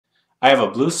I have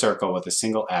a blue circle with a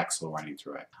single axle running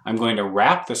through it. I'm going to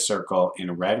wrap the circle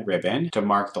in red ribbon to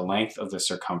mark the length of the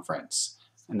circumference.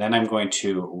 And then I'm going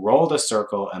to roll the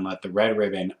circle and let the red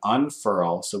ribbon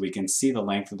unfurl so we can see the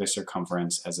length of the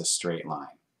circumference as a straight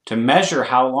line. To measure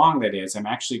how long that is, I'm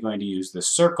actually going to use the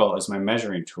circle as my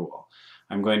measuring tool.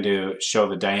 I'm going to show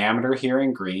the diameter here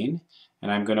in green,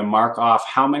 and I'm going to mark off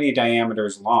how many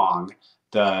diameters long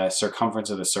the circumference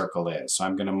of the circle is. So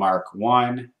I'm going to mark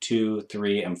 1, 2,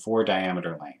 3, and 4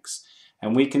 diameter lengths.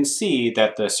 And we can see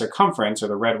that the circumference, or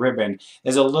the red ribbon,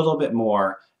 is a little bit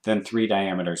more than 3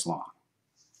 diameters long.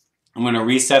 I'm going to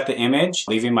reset the image,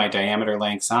 leaving my diameter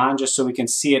lengths on just so we can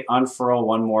see it unfurl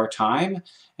one more time.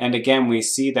 And again, we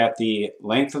see that the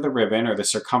length of the ribbon, or the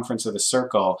circumference of the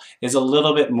circle, is a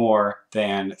little bit more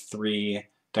than 3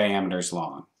 diameters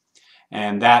long.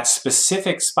 And that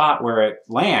specific spot where it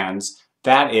lands,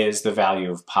 that is the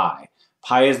value of pi.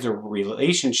 Pi is the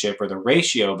relationship, or the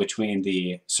ratio, between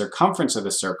the circumference of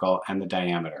the circle and the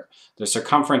diameter. The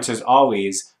circumference is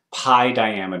always pi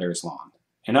diameters long.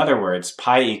 In other words,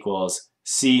 pi equals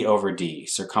c over d,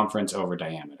 circumference over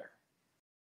diameter.